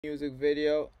music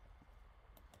video.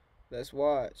 Let's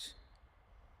watch.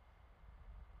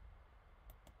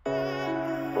 Hey,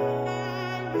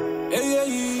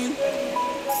 hey,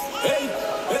 hey.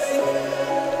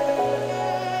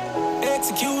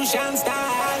 Execution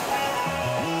style.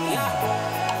 Yeah.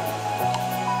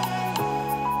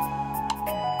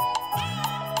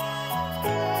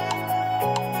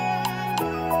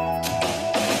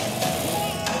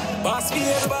 Boss for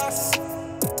every boss,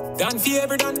 done for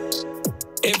every done.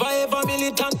 Ever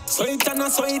militant, so it and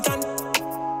so it and.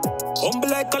 Humble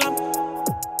like column,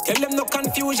 tell them no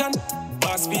confusion.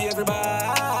 Boss for every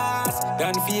boss,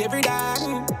 done for every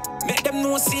done. Make them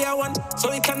know see I want,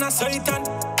 so it and so it and.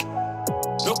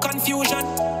 No confusion.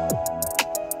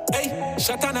 Hey,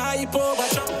 shut an eye over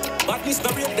trap. Badness no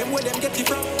break them where them get it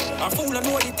from. A fool I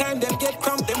know the time them get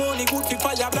cramped. Them only good for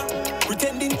fire black.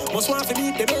 Pretending, must want for me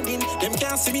them ending. Them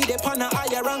can't see me, they pan a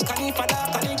higher rank. And if I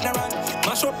dark and ignorant,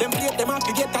 mash up them plate, them have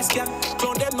to get a scan.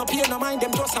 Clown them no pay no mind,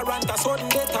 them just a rant. A sudden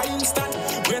death a instant.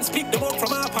 When speak them up from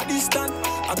half a distance.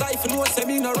 A guy for no say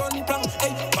me no run plan.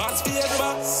 Hey, boss for every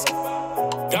boss,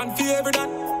 done for every done.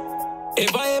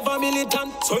 Ever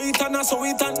militant, so it and so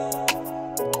it and.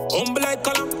 Humble like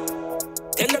column,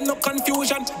 tell them no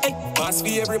confusion. Hey, boss for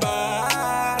every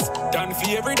boss, done for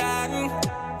every done.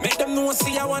 Make them know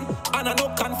see I want, and I no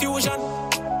confusion.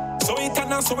 So it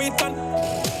and so it and.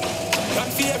 Done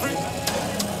for every.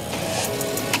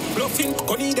 Bluffing,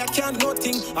 Conida can't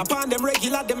nothing. Upon them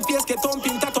regular, them face get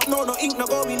thumping. That up no ink no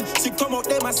going. Sick come out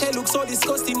them, I say look so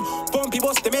disgusting. Pumpy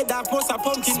bust them head off, must have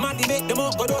pumpkin. Maddy make them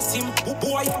up, go dust him.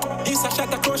 Boy, this a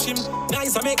shot to crush him.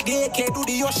 Nice I make the AK do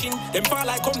the yoshin. Them fall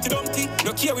like Humpty Dumpty.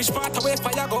 No care which part away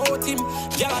fire go out him.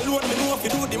 Y'all alone me know if you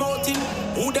do the mountain.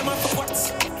 Who them up for what?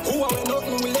 Who are we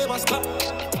nothing will never stop.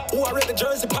 Who are the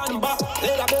jersey pan back?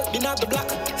 Leather belt be not the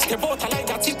black. Step out like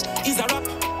that it is a rap.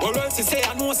 Or else you say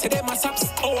I know say them a saps.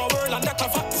 Our world and that a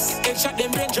facts. Headshot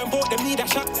them brain jump out them need a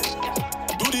shot.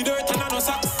 Do the dirt and I no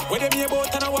socks. Where them here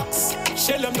bout and a wax.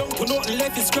 Shell them down to nothing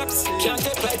left is scraps. Can't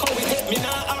take like how we take me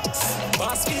now axe.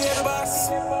 Boss for every boss.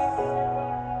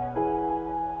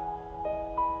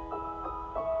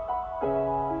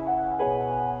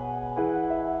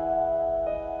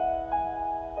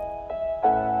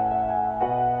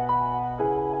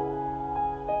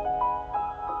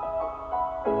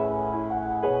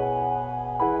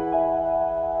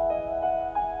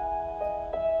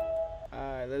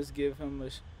 Let's give him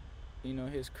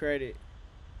his credit.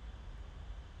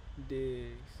 Diggs.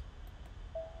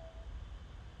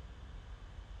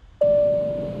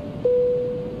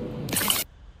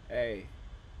 Hey,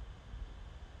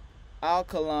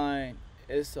 Alkaline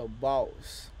is a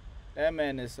boss. That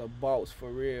man is a boss for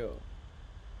real.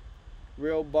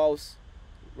 Real boss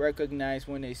recognize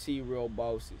when they see real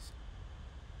bosses.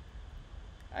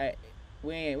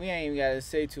 We ain't even gotta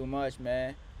say too much,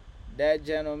 man. That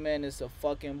gentleman is a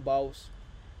fucking boss,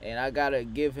 and I gotta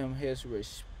give him his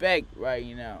respect right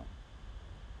now.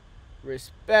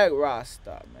 Respect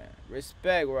Rasta, man.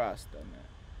 Respect Rasta, man.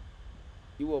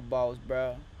 You a boss,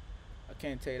 bro. I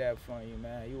can't take that from you,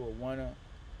 man. You a winner,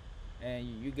 and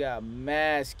you got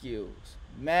mad skills.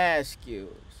 Mad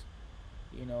skills.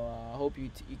 You know, I hope you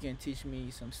can teach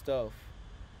me some stuff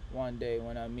one day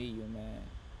when I meet you, man.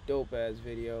 Dope ass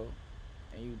video.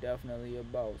 And you definitely a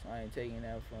boss. I ain't taking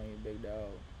that from you, big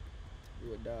dog.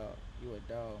 You a dog. You a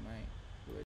dog, man.